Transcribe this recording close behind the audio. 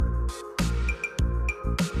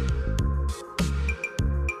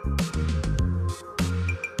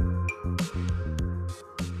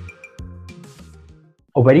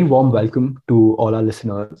A very warm welcome to all our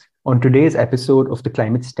listeners. On today's episode of the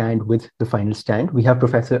Climate Stand with the Final Stand, we have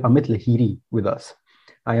Professor Amit Lahiri with us.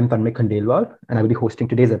 I am Tanmay Khandelwal, and I will be hosting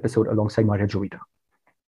today's episode alongside Maria Jovita.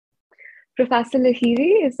 Professor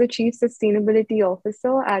Lahiri is the Chief Sustainability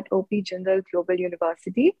Officer at Jindal Global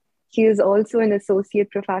University. He is also an Associate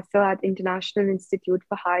Professor at International Institute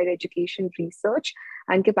for Higher Education Research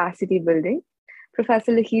and Capacity Building.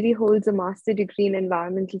 Professor Lahiri holds a master's degree in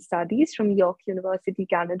environmental studies from York University,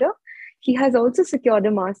 Canada. He has also secured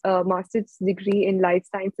a master's degree in life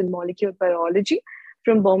science and molecular biology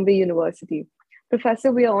from Bombay University.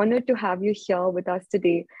 Professor, we are honored to have you here with us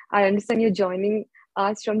today. I understand you're joining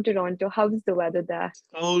us from Toronto. How is the weather there?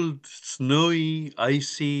 Cold, snowy,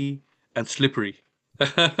 icy, and slippery.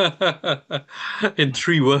 In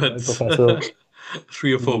three Well, words, Professor,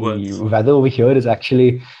 three or four the words. weather over here is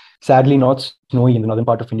actually sadly not snowy in the northern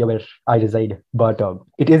part of India where I reside, but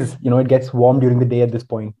it is, it gets warm during the day at this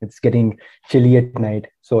point. It's getting chilly at night.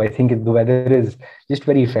 So I think the weather is just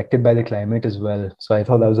very affected by the climate as well. So I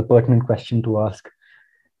thought that was a pertinent question to ask.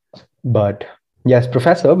 But yes,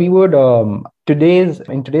 Professor, we would in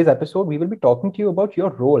today's episode we will be talking to you about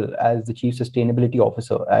your role as the Chief Sustainability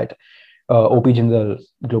Officer at OP Jindal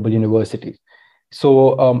Global University.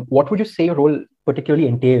 So, what would you say your role particularly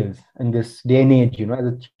entails in this day and age, as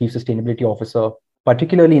a Chief Sustainability Officer,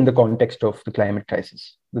 particularly in the context of the climate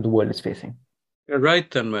crisis that the world is facing? You're right,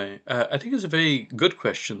 Tanmay. I think it's a very good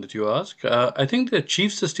question that you ask. I think the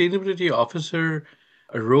Chief Sustainability Officer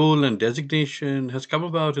role and designation has come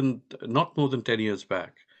about in not more than 10 years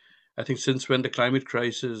back. I think since when the climate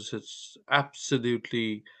crisis has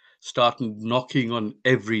absolutely started knocking on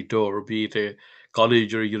every door, be it a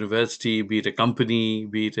college or a university, be it a company,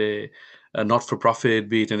 be it a not for profit,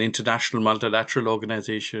 be it an international multilateral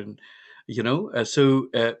organization,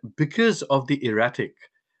 because of the erratic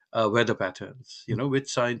weather patterns, which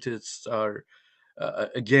scientists are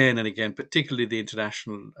again and again, particularly the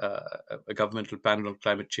International Governmental Panel on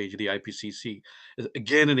Climate Change, the IPCC, is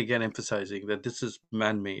again and again emphasizing that this is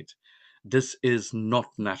man made. This is not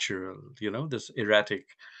natural, this erratic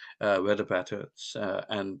weather patterns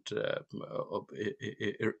and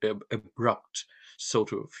abrupt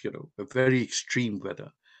sort of, a very extreme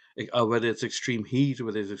weather. Whether it's extreme heat,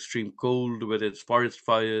 whether it's extreme cold, whether it's forest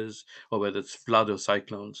fires, or whether it's flood or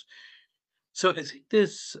cyclones. So I think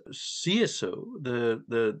this CSO,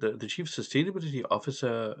 the Chief Sustainability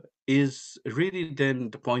Officer, is really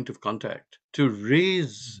then the point of contact to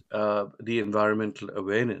raise the environmental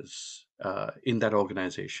awareness in that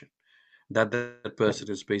organization that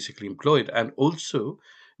person is basically employed, and also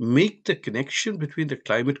make the connection between the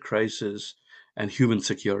climate crisis and human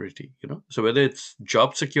security. So whether it's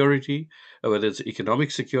job security, or whether it's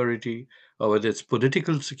economic security, or whether it's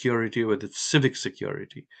political security, or whether it's civic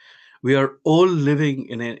security, we are all living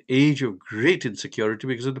in an age of great insecurity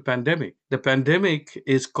because of the pandemic. The pandemic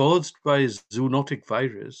is caused by zoonotic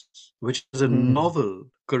virus, which is a Hmm. novel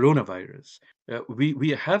coronavirus.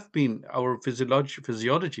 We have been, our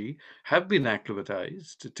physiology have been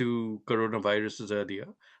acclimatized to coronaviruses earlier,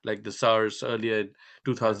 like the SARS earlier in Yeah.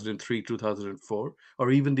 2003, 2004,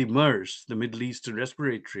 or even the MERS, the Middle Eastern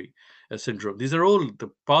Respiratory Syndrome. These are all the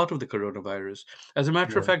part of the coronavirus. As a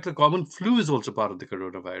matter of Yeah. fact, the common flu is also part of the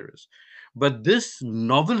coronavirus. But this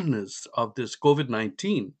novelness of this COVID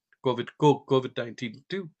 19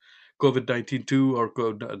 2, or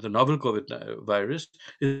the novel COVID virus,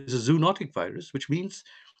 is a zoonotic virus, which means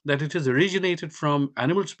that it has originated from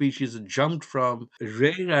animal species that jumped from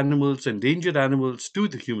rare animals, endangered animals, to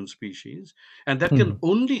the human species. And that can Hmm.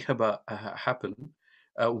 only happen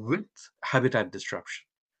with habitat disruption.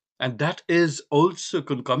 And that is also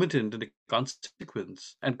concomitant and a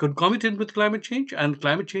consequence, and concomitant with climate change, and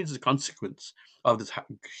climate change is a consequence of this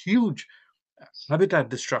huge habitat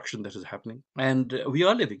destruction that is happening. And we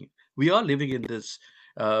are living in this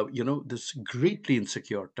this greatly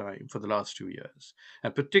insecure time for the last 2 years,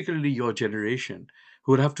 and particularly your generation,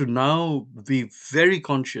 who would have to now be very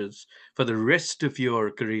conscious for the rest of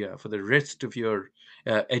your career, for the rest of your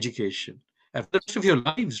education, and for the rest of your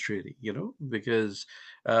lives, really, because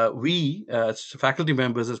we, as faculty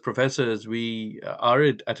members, as professors, we are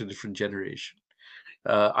at a different generation.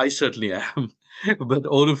 I certainly am. But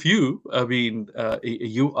all of you, I mean,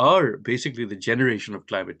 you are basically the generation of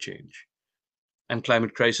climate change and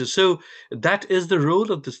climate crisis. So that is the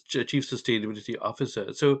role of this chief sustainability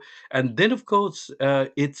officer. So, and then of course,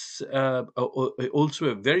 it's also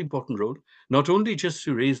a very important role, not only just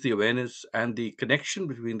to raise the awareness and the connection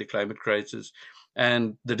between the climate crisis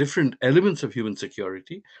and the different elements of human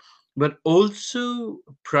security, but also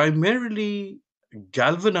primarily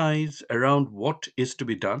galvanize around what is to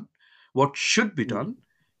be done, what should be Hmm. done,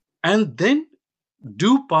 and then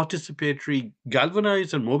do participatory,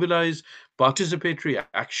 galvanize and mobilize participatory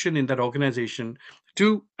action in that organization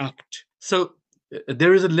to act. So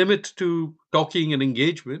there is a limit to talking and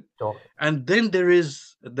engagement, Talk. and then there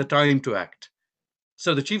is the time to act.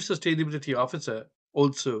 So the chief sustainability officer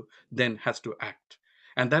also then has to act.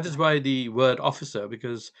 And that is why the word officer,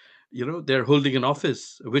 because they're holding an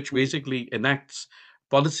office which basically enacts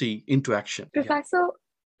policy into action. Yeah. Professor,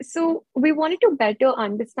 so we wanted to better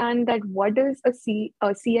understand that what does a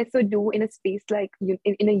CSO do in a space like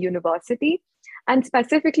in a university? And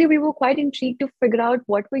specifically, we were quite intrigued to figure out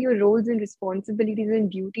what were your roles and responsibilities and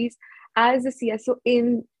duties as a CSO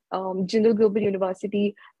in Jindal Global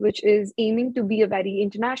University, which is aiming to be a very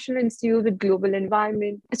international institute with global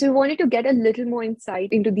environment. So we wanted to get a little more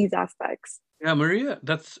insight into these aspects. Yeah, Maria,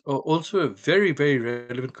 that's also a very, very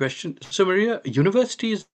relevant question. So, Maria,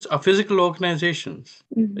 universities are physical organizations.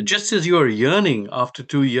 Mhm. Just as you are yearning after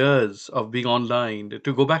 2 years of being online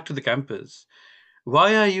to go back to the campus,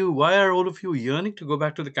 why are all of you yearning to go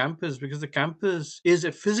back to the campus? Because the campus is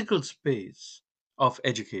a physical space of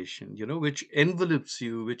education, which envelopes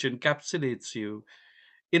you, which encapsulates you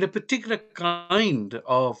in a particular kind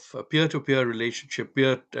of peer-to-peer relationship,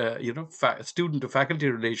 student to faculty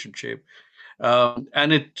relationship,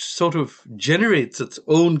 and it sort of generates its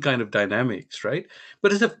own kind of dynamics, right?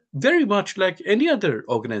 But it's very much like any other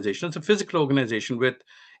organization. It's a physical organization with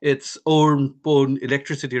its own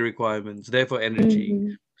electricity requirements, therefore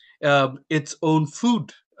energy, Mhm. its own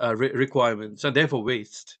food requirements, and therefore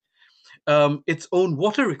waste, its own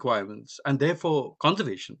water requirements, and therefore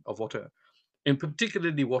conservation of water in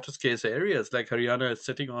particularly water scarce areas like Haryana is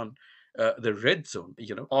sitting on the red zone,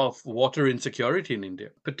 of water insecurity in India,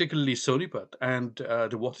 particularly Sonipat, and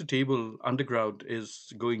the water table underground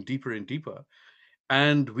is going deeper and deeper.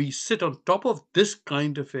 And we sit on top of this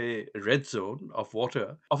kind of a red zone of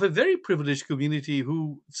water of a very privileged community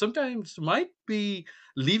who sometimes might be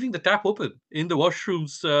leaving the tap open in the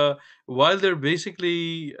washrooms while they're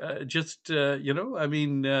basically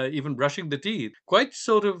even brushing the teeth, quite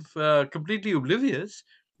sort of completely oblivious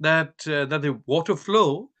that the water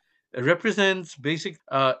flow represents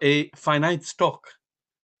a finite stock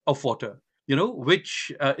of water,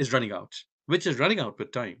 which is running out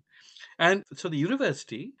with time. And so the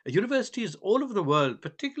universities all over the world,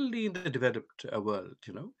 particularly in the developed world,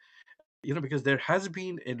 because there has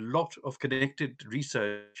been a lot of connected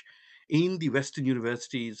research in the Western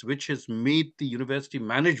universities, which has made the university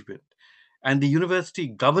management and the university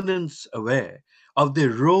governance aware of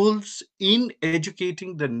their roles in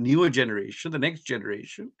educating the newer generation, the next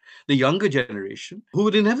generation, the younger generation, who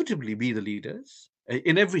would inevitably be the leaders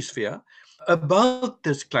in every sphere, about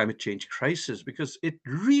this climate change crisis because it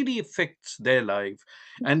really affects their life.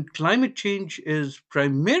 And climate change is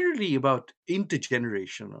primarily about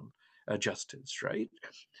intergenerational justice, right?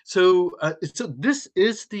 So this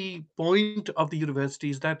is the point of the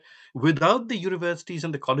universities, that without the universities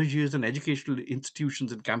and the colleges and educational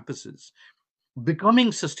institutions and campuses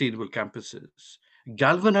becoming sustainable campuses,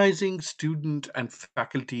 galvanizing student and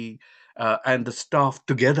faculty and the staff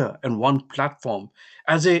together in one platform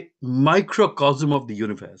as a microcosm of the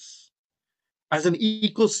universe, as an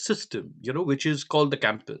ecosystem, which is called the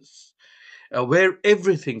campus, where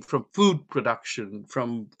everything from food production,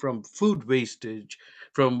 from food wastage,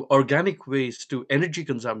 from organic waste to energy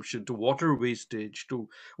consumption to water wastage to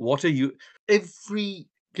water use, every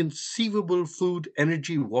conceivable food,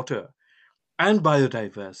 energy, water, and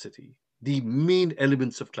biodiversity, the main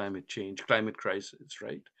elements of climate change, climate crisis,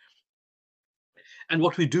 right? And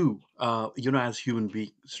what we do, as human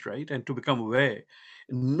beings, right? And to become aware,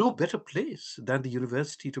 no better place than the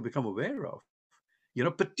university to become aware of,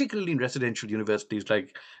 particularly in residential universities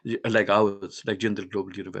like ours, like Jindal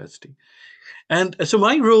Global University. And so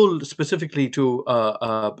my role specifically to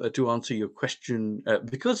answer your question,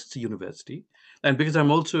 because it's a university, and because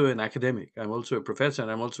I'm also an academic, I'm also a professor,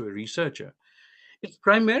 and I'm also a researcher, it's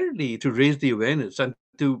primarily to raise the awareness and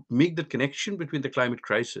to make the connection between the climate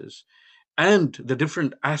crisis and the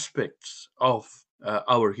different aspects of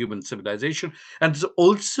our human civilization, and it's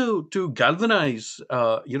also to galvanize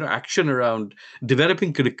action around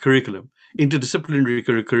developing curriculum, interdisciplinary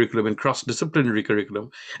curriculum and cross-disciplinary curriculum,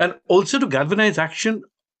 and also to galvanize action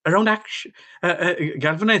around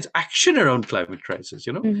climate crisis.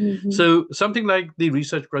 Mhm. So something like the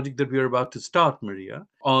research project that we are about to start, Maria,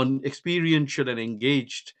 on experiential and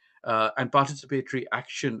engaged and participatory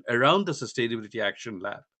action around the Sustainability Action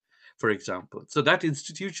Lab, for example. So that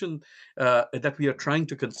institution that we are trying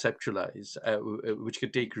to conceptualize, which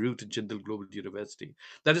can take root in Jindal Global University,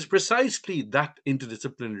 that is precisely that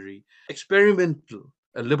interdisciplinary, experimental,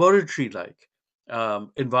 laboratory-like.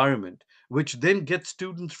 environment, which then gets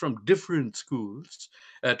students from different schools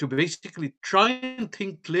to basically try and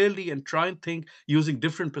think clearly and try and think using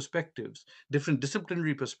different perspectives, different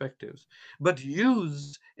disciplinary perspectives, but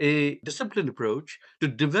use a disciplined approach to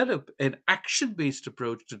develop an action based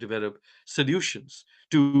approach to develop solutions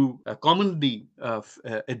to commonly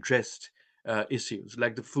addressed issues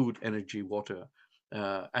like the food, energy, water,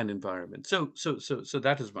 and environment. So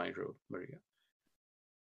that is my role, Maria.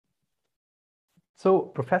 So,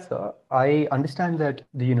 Professor, I understand that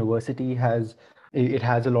the university it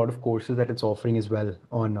has a lot of courses that it's offering as well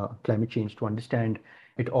on climate change to understand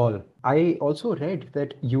it all. I also read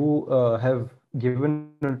that you have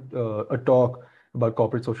given a talk about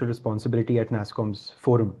corporate social responsibility at NASSCOM's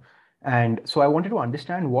forum. And so I wanted to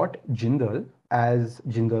understand what Jindal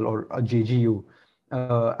or a JGU,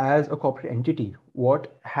 as a corporate entity,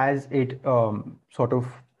 what has it sort of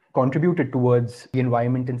contributed towards the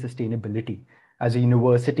environment and sustainability? As a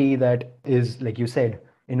university that is, like you said,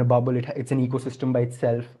 in a bubble, it's an ecosystem by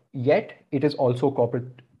itself, yet it is also a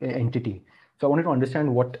corporate entity. So I wanted to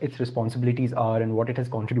understand what its responsibilities are and what it has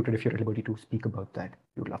contributed. If you're at liberty to speak about that,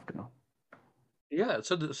 we would love to know. Yeah,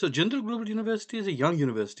 so Jindal Global University is a young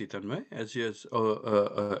university, Tanmay, as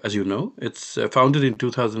you know. It's founded in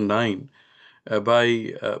 2009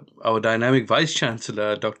 by our dynamic vice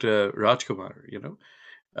chancellor, Dr. Rajkumar.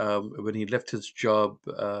 When he left his job,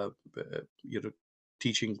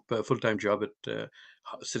 teaching a full-time job at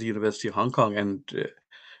City University of Hong Kong, and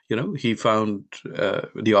he found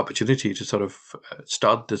the opportunity to sort of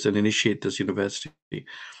start this and initiate this university.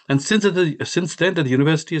 And since then, the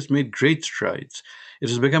university has made great strides. It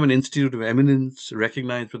has become an institute of eminence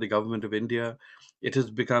recognized by the government of India. It has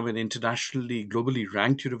become an internationally, globally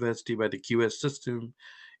ranked university by the QS system.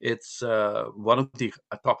 It's one of the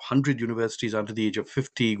top 100 universities under the age of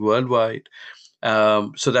 50 worldwide.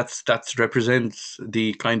 So that represents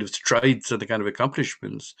the kind of strides and the kind of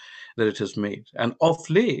accomplishments that it has made. And of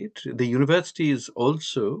late, the university is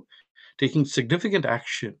also taking significant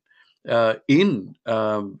action in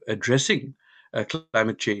addressing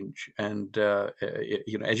climate change and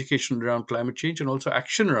education around climate change and also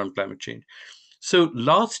action around climate change. So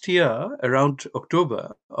last year, around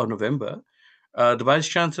October or November, the Vice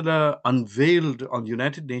Chancellor unveiled on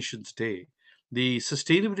United Nations Day the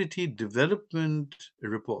Sustainability Development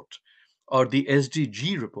Report, or the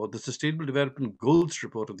SDG report, the Sustainable Development Goals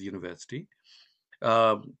report of the university.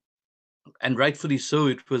 Um, and rightfully so,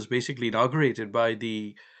 it was basically inaugurated by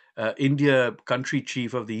the India country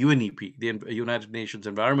chief of the UNEP, the United Nations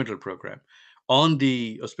Environmental Program, on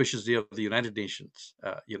the auspicious day of the United Nations.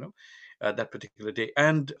 That particular day,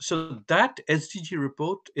 and so that SDG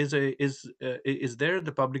report is there in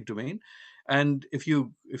the public domain. And if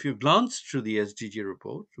you glance through the SDG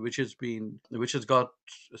report, which has got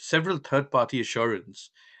several third party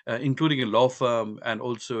assurance, including a law firm and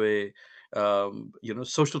also a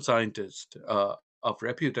social scientist of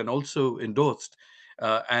repute, and also endorsed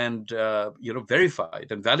and verified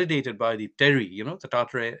and validated by the TERI,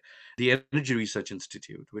 the Energy Research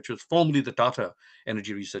Institute, which was formerly the Tata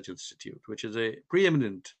Energy Research Institute, which is a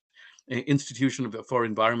preeminent institution for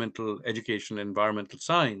environmental education, environmental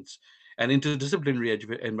science, and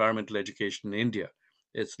interdisciplinary environmental education in India.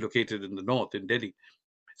 It's located in the north, in Delhi.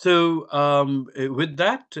 So, with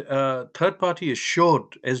that third party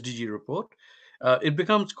assured SDG report, it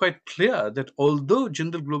becomes quite clear that although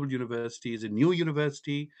Jindal Global University is a new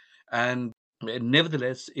university, and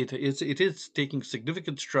nevertheless, it is taking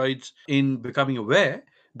significant strides in becoming aware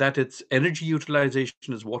that its energy utilization,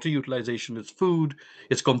 its water utilization, its food,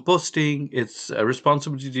 its composting, its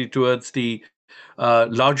responsibility towards the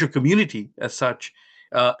larger community as such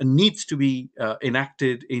needs to be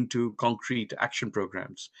enacted into concrete action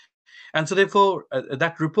programs. And so, therefore,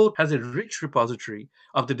 that report has a rich repository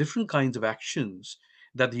of the different kinds of actions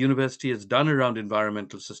that the university has done around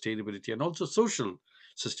environmental sustainability and also social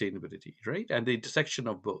sustainability, right? And the intersection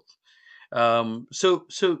of both. But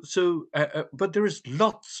there is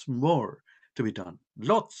lots more to be done,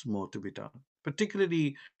 lots more to be done,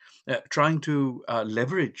 particularly trying to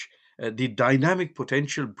leverage the dynamic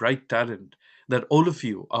potential, bright talent that all of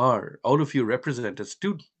you represent as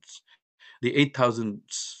students, the 8,000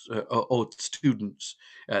 odd students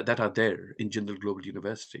that are there in Jindal Global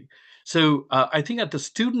University. So I think at the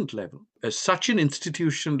student level, such an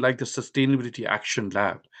institution like the Sustainability Action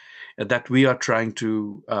Lab that we are trying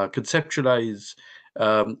to conceptualize,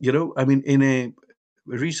 I mean, in a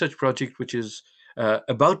research project which is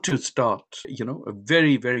about to start,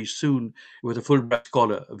 very, very soon, with a Fulbright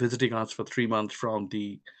scholar visiting us for 3 months from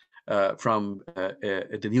the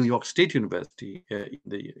New York State University in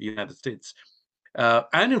the United States.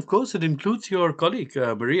 And of course, it includes your colleague,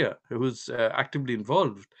 Maria, who's actively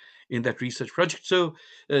involved in that research project. So,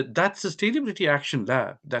 that Sustainability Action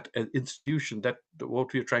Lab, that institution, that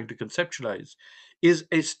what we are trying to conceptualize, is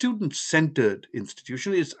a student centered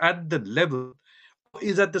institution, is at the level,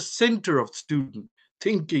 is at the center of student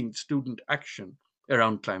thinking, student action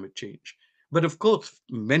around climate change. But of course,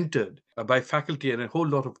 mentored by faculty and a whole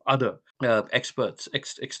lot of other experts,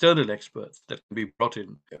 external experts that can be brought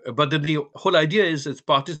in. But then the whole idea is it's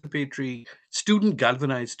participatory, student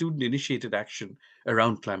galvanized, student initiated action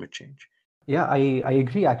around climate change. Yeah, I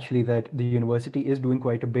agree actually that the university is doing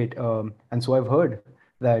quite a bit. And so I've heard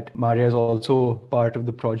that Maria is also part of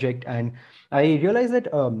the project. And I realized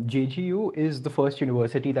that JGU is the first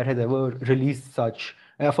university that has ever released such,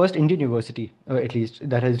 first Indian university at least,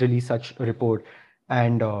 that has released such a report.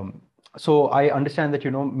 And so I understand that,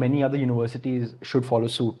 many other universities should follow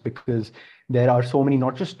suit because there are so many,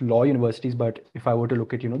 not just law universities, but if I were to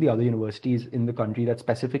look at, the other universities in the country that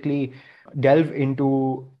specifically delve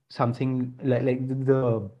into something like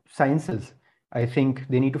the sciences, I think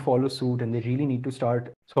they need to follow suit and they really need to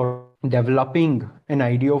start sort of developing an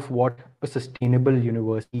idea of what a sustainable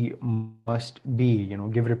university must be,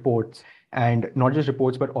 give reports and not just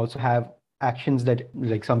reports, but also have actions that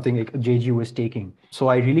like something like JG was taking. So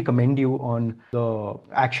I really commend you on the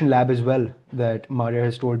action lab as well that Maria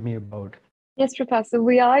has told me about. Yes, Professor,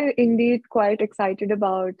 we are indeed quite excited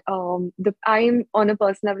about the. I'm on a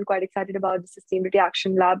personal level quite excited about the Sustainability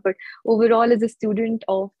Action Lab, but overall, as a student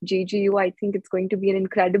of JGU, I think it's going to be an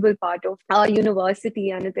incredible part of our university,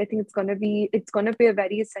 and I think it's going to play a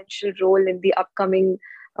very essential role in the upcoming.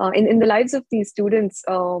 In the lives of these students,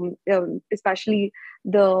 especially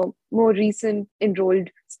the more recent enrolled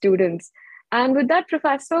students. And with that,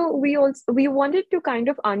 Professor, we wanted to kind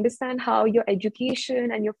of understand how your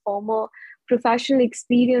education and your former professional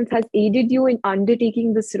experience has aided you in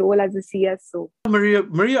undertaking this role as a CSO?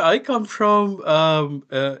 Maria, I come from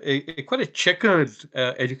a quite a checkered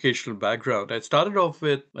educational background. I started off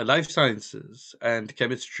with life sciences and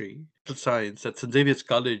chemistry, science at St. Xavier's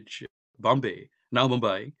College, Bombay, now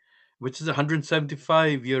Mumbai, which is a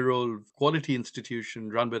 175-year-old quality institution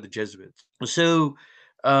run by the Jesuits. So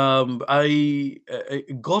I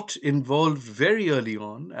got involved very early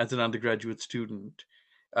on as an undergraduate student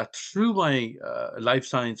through my life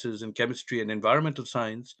sciences and chemistry and environmental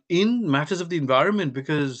science in matters of the environment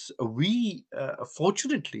because we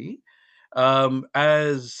fortunately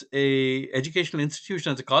as a educational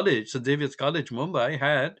institution as a college, St. Xavier's College Mumbai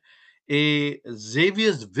had a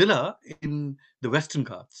Xavier's villa in the Western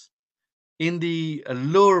Ghats, in the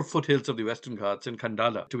lower foothills of the Western Ghats in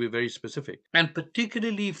Khandala, to be very specific. And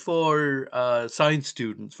particularly for science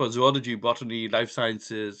students, for zoology, botany, life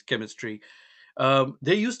sciences, chemistry,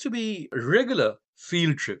 there used to be regular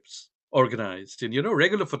field trips organized in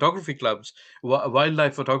regular photography clubs,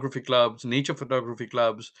 wildlife photography clubs, nature photography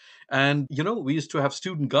clubs, and we used to have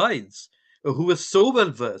student guides who were so well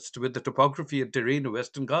versed with the topography and terrain of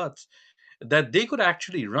Western Ghats that they could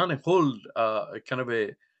actually run a whole kind of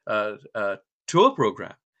a tour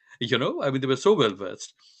program. I mean, they were so well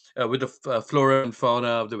versed with the flora and fauna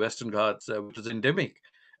of the Western Ghats, which is endemic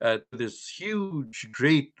to this huge,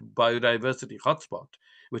 great biodiversity hotspot,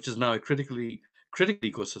 which is now a critical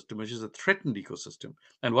ecosystem, which is a threatened ecosystem,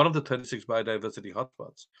 and one of the 36 biodiversity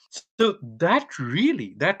hotspots. So that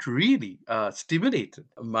really stimulated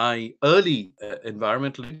my early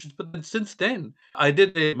environmental interest. But then since then, I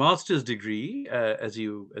did a master's degree, as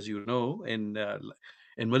you know, in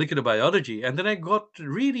molecular biology. And then I got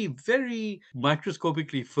really very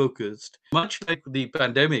microscopically focused, much like the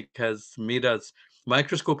pandemic has made us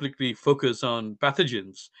microscopically focus on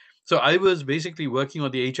pathogens. So I was basically working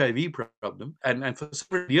on the HIV problem. And for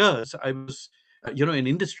several years, I was, in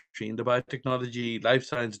industry, in the biotechnology, life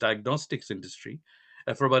science, diagnostics industry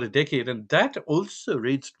for about a decade. And that also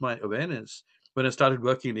raised my awareness when I started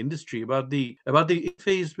working in industry about the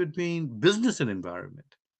interface between business and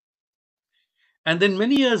environment. And then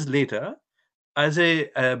many years later, as a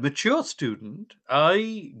mature student,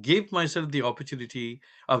 I gave myself the opportunity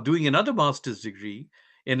of doing another master's degree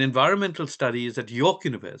in environmental studies at York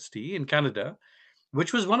University in Canada,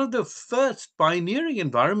 which was one of the first pioneering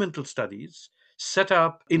environmental studies set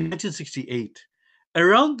up in 1968,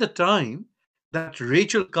 around the time that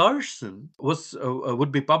Rachel Carson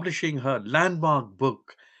would be publishing her landmark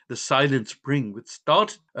book, The Silent Spring, which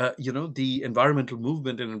started, the environmental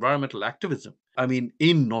movement and environmental activism. I mean,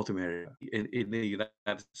 in North America, in the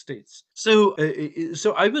United States. So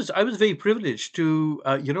I was very privileged to,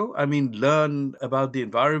 I mean, learn about the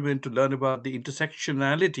environment, to learn about the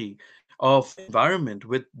intersectionality of environment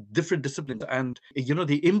with different disciplines, and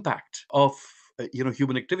the impact of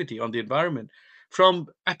human activity on the environment from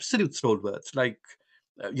absolute stalwarts like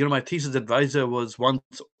my thesis advisor was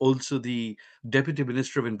once also the deputy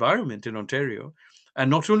minister of environment in Ontario,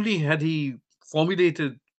 and not only had he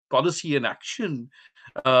formulated policy and action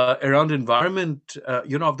around environment,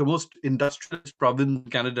 of the most industrialist province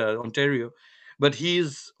in Canada, Ontario, but he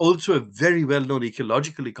is also a very well-known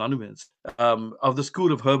ecological economist of the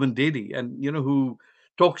school of Herman Daly, and who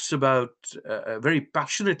talks about very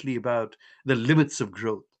passionately about the limits of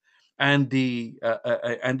growth and the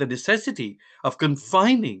necessity of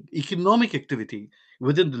confining economic activity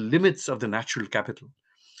within the limits of the natural capital.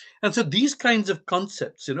 And so these kinds of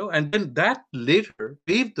concepts, and then that later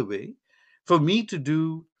paved the way for me to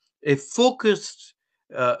do a focused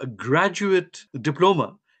graduate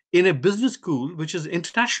diploma in a business school, which is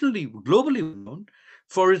internationally, globally known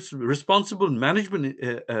for its responsible management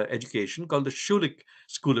education called the Schulich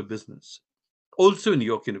School of Business, also in New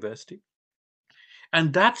York University.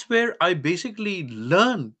 And that's where I basically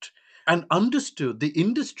learned and understood the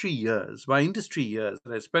industry years, my industry years,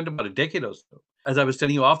 that I spent about a decade or so. As I was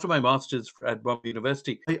telling you, after my master's at Bombay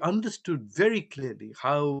University, I understood very clearly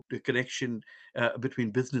how the connection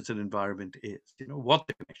between business and environment is, what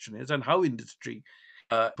the connection is, and how industry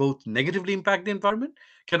can both negatively impact the environment,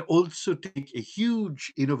 can also take a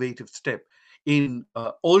huge innovative step in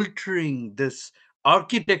altering this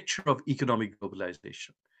architecture of economic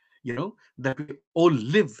globalization, that we all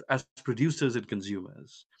live as producers and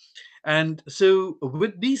consumers. And so,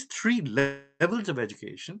 with these three levels of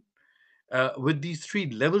education,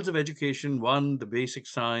 one, the basic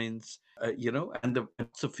science, and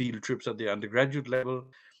lots of field trips at the undergraduate level,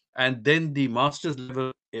 and then the master's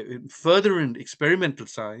level, further in experimental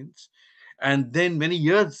science, and then many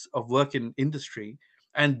years of work in industry,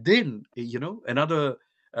 and then, another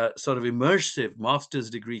sort of immersive master's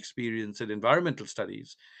degree experience in environmental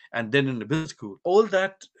studies, and then in a business school. All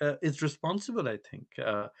that is responsible, I think,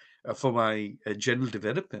 for my general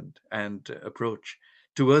development and approach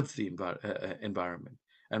towards the environment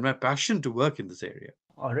and my passion to work in this area.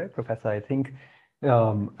 All right, Professor. I think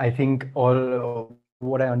all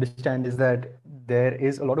what I understand is that there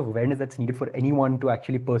is a lot of awareness that's needed for anyone to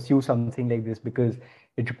actually pursue something like this, because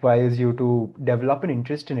it requires you to develop an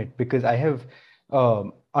interest in it. Because I have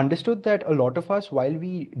understood that a lot of us, while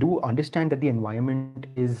we do understand that the environment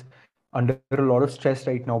is under a lot of stress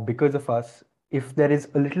right now because of us, if there is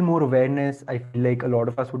a little more awareness, I feel like a lot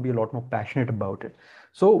of us would be a lot more passionate about it.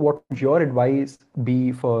 So what would your advice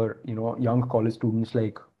be for, young college students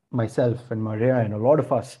like myself and Maria and a lot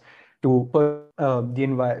of us to pursue the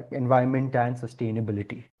environment and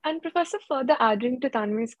sustainability? And Professor, further adding to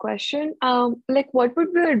Tanvi's question, like what would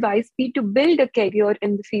your advice be to build a career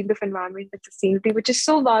in the field of environment and sustainability, which is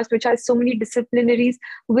so vast, which has so many disciplinaries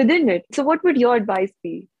within it? So what would your advice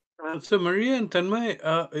be? So, Maria and Tanmay,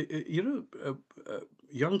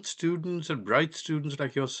 young students and bright students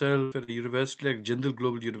like yourself at a university like Jindal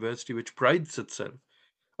Global University, which prides itself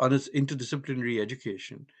on its interdisciplinary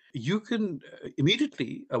education, you can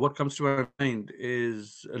immediately, what comes to my mind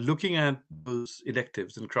is looking at those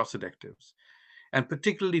electives and cross electives, and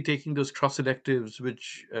particularly taking those cross electives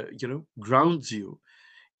which, grounds you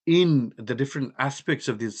in the different aspects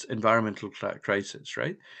of this environmental crisis,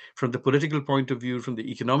 right? From the political point of view, from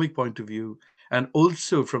the economic point of view, and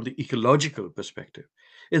also from the ecological perspective.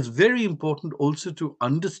 It's very important also to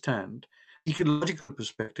understand ecological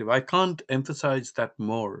perspective. I can't emphasize that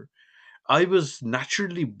more. I was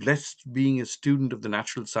naturally blessed being a student of the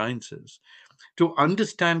natural sciences to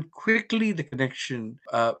understand quickly the connection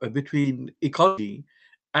between ecology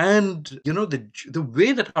and the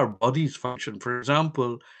way that our bodies function. For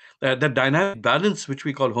example, the dynamic balance which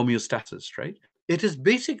we call homeostasis, right? It is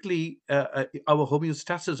basically our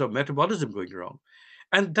homeostasis or metabolism going wrong.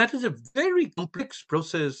 And that is a very complex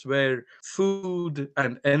process where food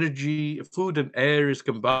and air is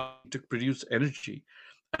combined to produce energy,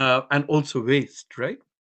 and also waste, right?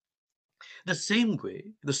 The same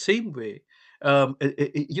way,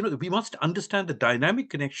 we must understand the dynamic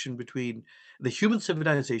connection between the human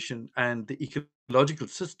civilization and the ecological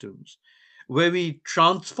systems, where we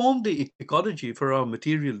transform the ecology for our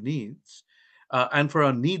material needs and for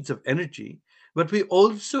our needs of energy, but we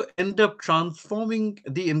also end up transforming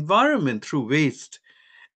the environment through waste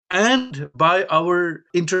and by our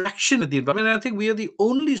interaction with the environment. And I think we are the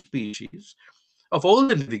only species of all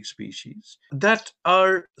the living species that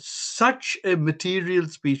are such a material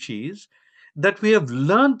species that we have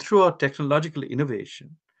learned through our technological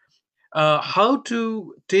innovation how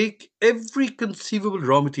to take every conceivable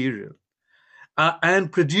raw material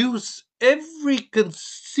and produce every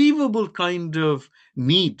conceivable kind of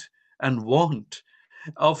need and want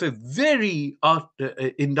of a very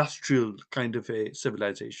industrial kind of a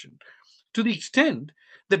civilization, to the extent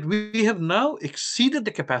that we have now exceeded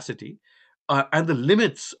the capacity and the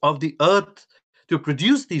limits of the earth to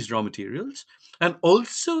produce these raw materials, and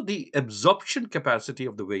also the absorption capacity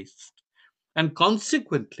of the waste. And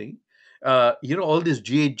consequently, all these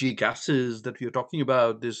GHG gases that we are talking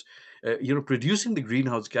about, this, producing the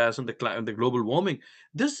greenhouse gas and and the global warming,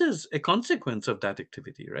 this is a consequence of that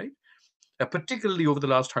activity, right? Particularly over the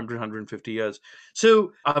last 100, years.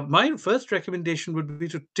 So, my first recommendation would be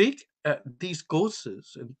to take these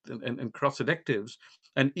courses and cross electives,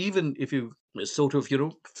 and even if you sort of,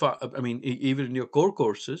 even in your core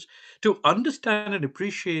courses, to understand and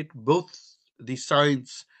appreciate both the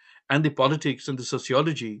science and the politics and the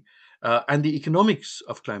sociology and the economics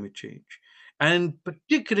of climate change, and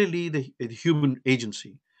particularly the human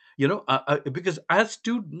agency. Because as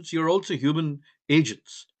students, you're also human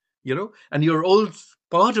agents, and you're all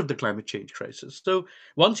part of the climate change crisis. So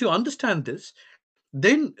once you understand this,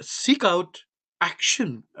 then seek out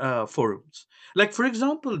action forums. Like, for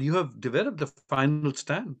example, you have developed the Final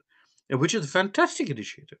Stand, which is a fantastic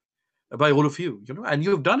initiative by all of you, and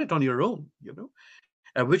you have done it on your own,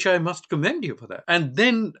 which I must commend you for that. And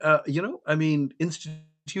then,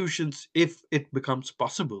 institutions, if it becomes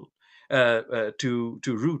possible, to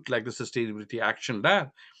root like the Sustainability Action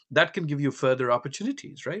Lab, that can give you further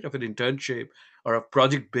opportunities, right, of an internship or a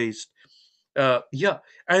project based. Yeah,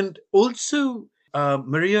 and also,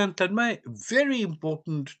 Maria and Tanmay, very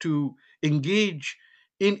important to engage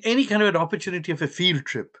in any kind of an opportunity of a field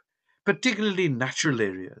trip, particularly in natural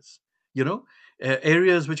areas. You know,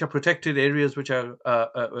 Areas which are protected, areas which are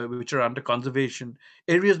under conservation,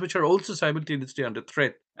 areas which are also simultaneously under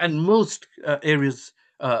threat, and most areas,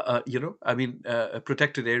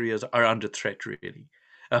 protected areas are under threat, really,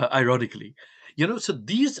 ironically. So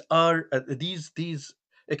these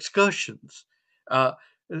excursions, uh,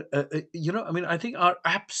 I think are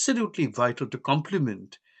absolutely vital to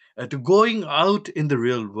complement to going out in the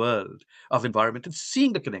real world of environment and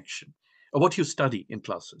seeing the connection of what you study in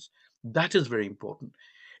classes. That is very important.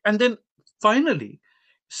 And then finally,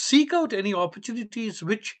 seek out any opportunities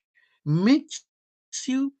which makes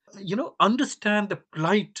you, understand the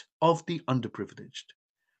plight of the underprivileged,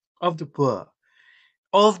 of the poor,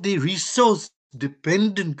 of the resource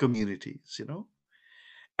dependent communities.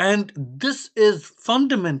 And this is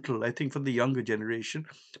fundamental, I think, for the younger generation,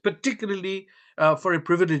 particularly for a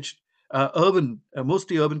privileged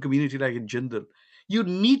mostly urban community like in Jindal. You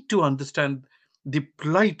need to understand the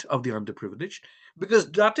plight of the underprivileged,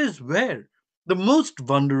 because that is where the most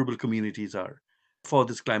vulnerable communities are for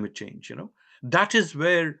this climate change. That is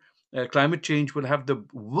where climate change will have the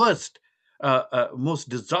worst, most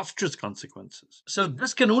disastrous consequences. So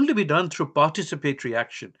this can only be done through participatory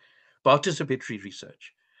action, participatory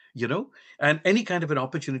research, and any kind of an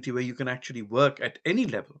opportunity where you can actually work at any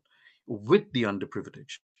level with the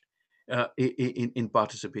underprivileged in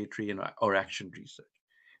participatory or action research.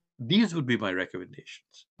 These would be my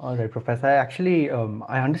recommendations. All right, Professor.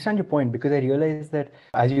 I understand your point because I realize that,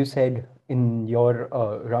 as you said, in your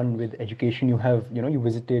run with education, you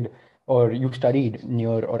visited or you studied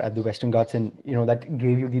near or at the Western Ghats, and that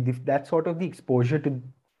gave you that sort of the exposure to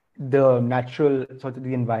the natural sort of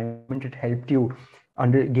the environment. It helped you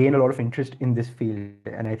gain a lot of interest in this field,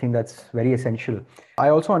 and I think that's very essential. I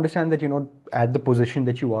also understand that at the position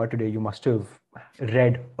that you are today, you must have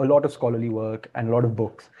read a lot of scholarly work and a lot of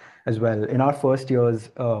books as well. In our first years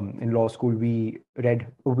in law school, we read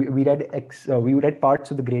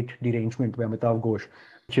parts of The Great Derangement by Amitav Ghosh,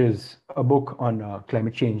 which is a book on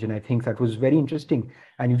climate change, and I think that was very interesting.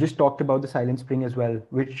 And you just talked about The Silent Spring as well,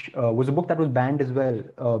 which was a book that was banned as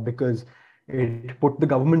well because it put the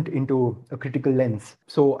government into a critical lens.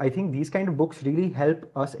 So I think these kind of books really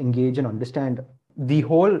help us engage and understand the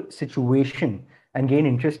whole situation and gain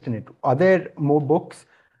interest in it. Are there more books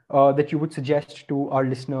that you would suggest to our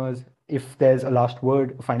listeners? If there's a last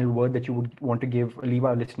word, a final word that you would want to leave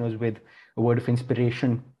our listeners with a word of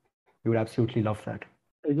inspiration, we would absolutely love that.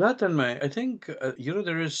 Yeah, Tanmay, I think,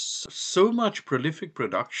 there is so much prolific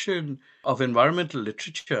production of environmental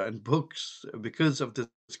literature and books because of this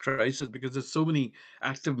crisis, because there's so many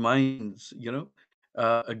active minds,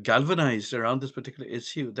 galvanized around this particular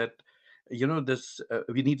issue, that,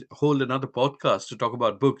 we need to hold another podcast to talk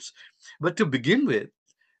about books. But to begin with,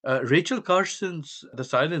 Rachel Carson's The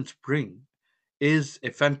Silent Spring is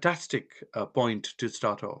a fantastic point to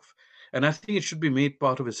start off. And I think it should be made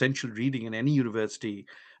part of essential reading in any university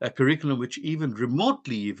curriculum which even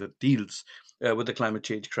remotely even deals with the climate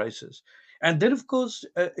change crisis. And then, of course,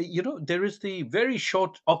 there is the very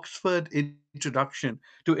short Oxford introduction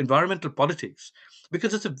to environmental politics,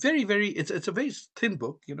 because it's a very, very, it's a very thin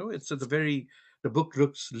book. The book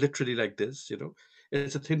looks literally like this.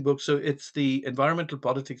 It's a thin book, so it's the environmental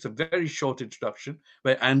politics, a very short introduction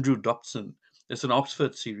by Andrew Dobson. It's an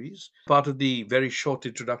Oxford series, part of the very short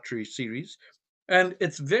introductory series. And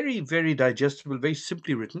it's very, very digestible, very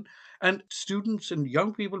simply written. And students and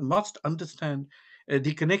young people must understand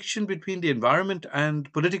the connection between the environment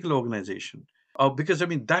and political organization. Because, I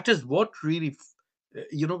mean, that is what really,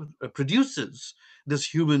 produces this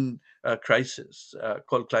human crisis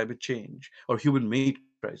called climate change, or human made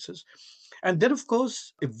crisis. And then, of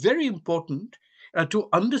course, very important to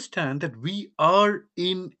understand that we are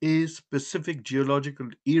in a specific geological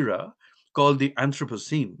era called the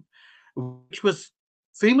Anthropocene, which was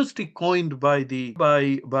famously coined by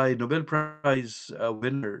Nobel Prize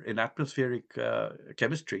winner in atmospheric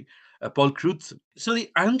chemistry, Paul Crutzen. So the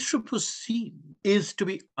Anthropocene is to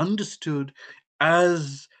be understood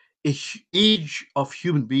as age of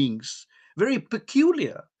human beings, very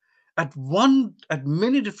peculiar, at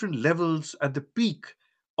many different levels, at the peak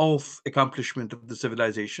of accomplishment of the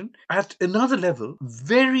civilization, at another level,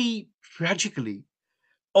 very tragically,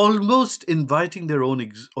 almost inviting their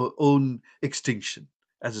own extinction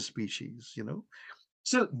as a species.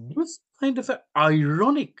 So this kind of an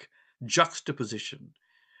ironic juxtaposition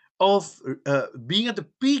of being at the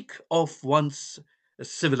peak of one's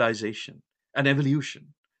civilization and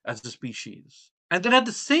evolution as a species, and then at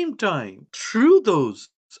the same time, through those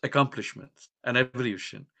accomplishments and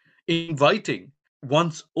evolution, inviting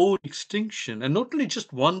one's own extinction, and not only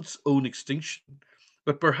just one's own extinction,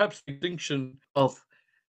 but perhaps the extinction of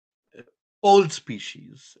all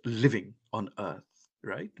species living on Earth,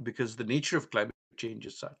 right? Because the nature of climate change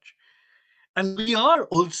is such. And we are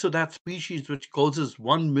also that species which causes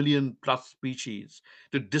 1 million plus species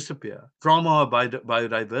to disappear from our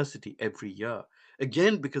biodiversity every year,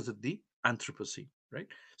 again, because of the Anthropocene, right?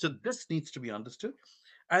 So this needs to be understood.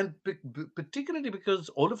 And particularly because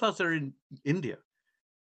all of us are in India,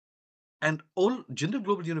 and all Jindal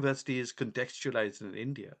Global University is contextualized in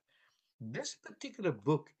India. This particular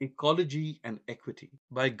book, Ecology and Equity,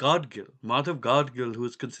 by Gadgil, Madhav Gadgil, who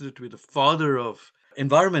is considered to be the father of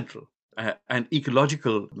environmental and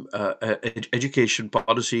ecological education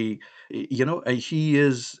policy. He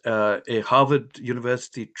is a Harvard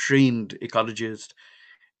University trained ecologist,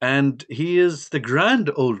 and he is the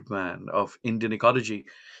grand old man of Indian ecology.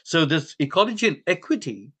 So, this Ecology and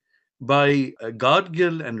Equity by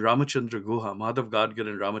Gadgil and Ramachandra Guha, Madhav Gadgil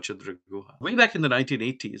and Ramachandra Guha, way back in the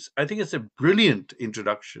 1980s, I think it's a brilliant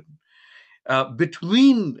introduction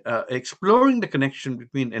between exploring the connection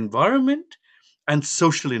between environment and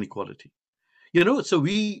social inequality. So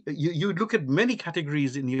you look at many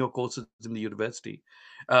categories in your courses in the university,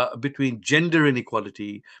 between gender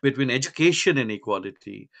inequality, between education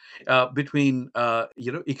inequality, between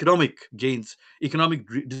economic gains, economic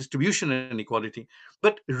distribution inequality.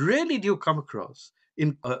 But rarely do you come across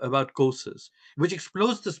in about courses which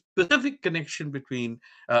explores the specific connection between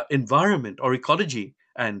environment or ecology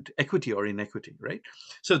and equity or inequity, right?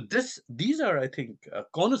 So these are, I think,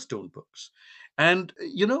 cornerstone books. And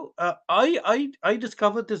I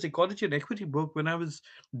discovered this ecology and equity book when I was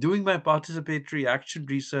doing my participatory action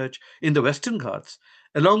research in the Western Ghats,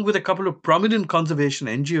 along with a couple of prominent conservation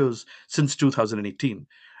NGOs since 2018.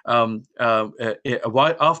 A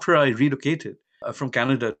while after I relocated from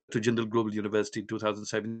Canada to Jindal Global University in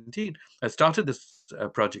 2017, I started this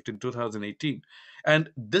project in 2018, and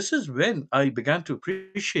this is when I began to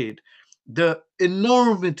appreciate the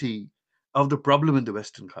enormity of the problem in the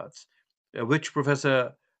Western Ghats, which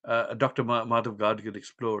Professor Dr. Madhav Gadgil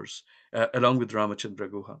explores along with Ramachandra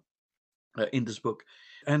Guha in this book.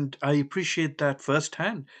 And I appreciate that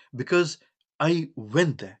firsthand because I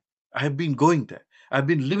went there. I have been going there. I've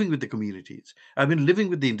been living with the communities. I've been living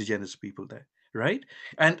with the indigenous people there, right?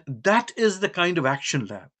 And that is the kind of action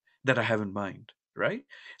lab that I have in mind, right?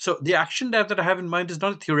 So the action lab that I have in mind is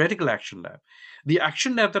not a theoretical action lab. The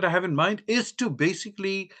action lab that I have in mind is to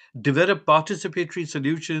basically develop participatory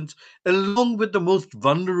solutions along with the most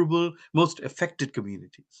vulnerable, most affected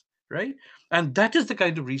communities, right? And that is the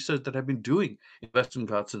kind of research that I've been doing in Western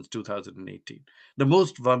Ghats since 2018. The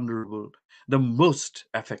most vulnerable, the most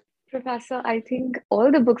affected. Professor, I think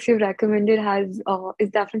all the books you've recommended has is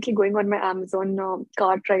definitely going on my Amazon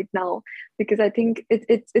cart right now because I think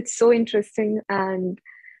it's so interesting, and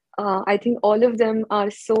I think all of them are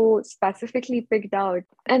so specifically picked out.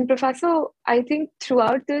 And Professor, I think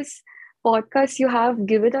throughout this podcast, you have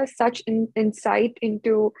given us such insight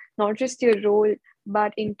into not just your role,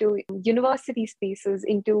 but into university spaces,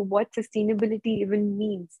 into what sustainability even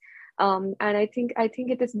means. And I think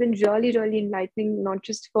it has been really, really enlightening, not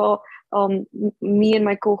just for me and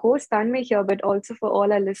my co-host Tanmay here, but also for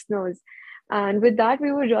all our listeners. And with that,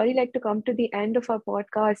 we would really like to come to the end of our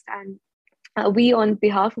podcast. And we, on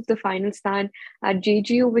behalf of the Final Stand at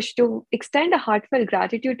JGU, wish to extend a heartfelt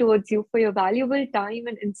gratitude towards you for your valuable time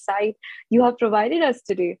and insight you have provided us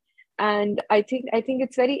today. And I think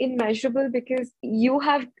it's very immeasurable because you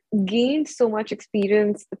have gained so much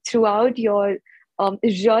experience throughout your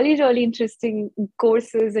really, really interesting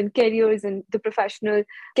courses and careers and the professional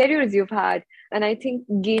careers you've had. And I think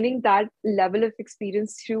gaining that level of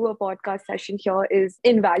experience through a podcast session here is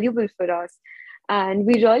invaluable for us. And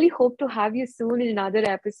we really hope to have you soon in another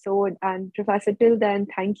episode. And Professor, till then,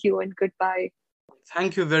 thank you and goodbye.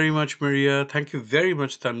 Thank you very much, Maria. Thank you very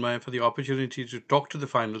much, Tanmay, for the opportunity to talk to the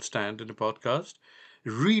Final Stand in a podcast.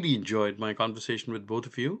 Really enjoyed my conversation with both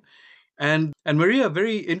of you. And Maria,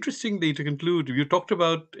 very interestingly to conclude, you talked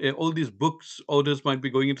about all these books orders might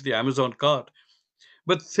be going into the Amazon cart.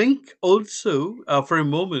 But think also for a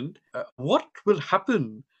moment what will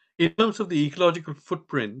happen in terms of the ecological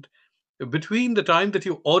footprint between the time that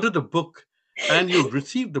you order the book and you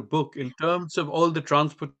receive the book, in terms of all the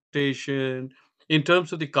transportation, in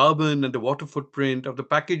terms of the carbon and the water footprint of the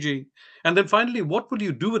packaging. And then finally, what will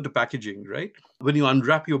you do with the packaging, right? When you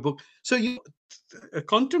unwrap your book. So,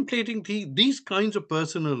 contemplating these kinds of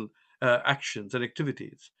personal actions and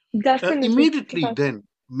activities Definitely, immediately Professor. then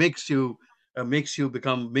makes you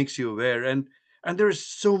aware. And there is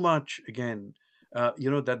so much, again,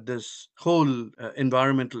 that this whole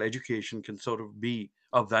environmental education can sort of be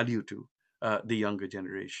of value to the younger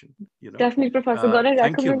generation. Definitely, Professor. Gonna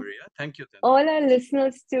Thank you, recommend Maria. Thank you, then. all our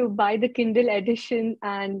listeners to buy the Kindle edition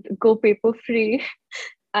and go paper free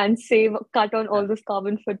and save, cut on all those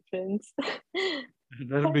carbon footprints.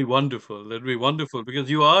 That'll be wonderful. That'll be wonderful, because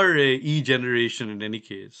you are a e generation in any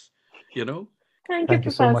case, you know. Thank you, Thank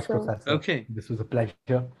you so much, Professor. Professor. Okay. This was a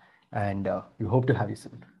pleasure, and we hope to have you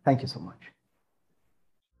soon. Thank you so much.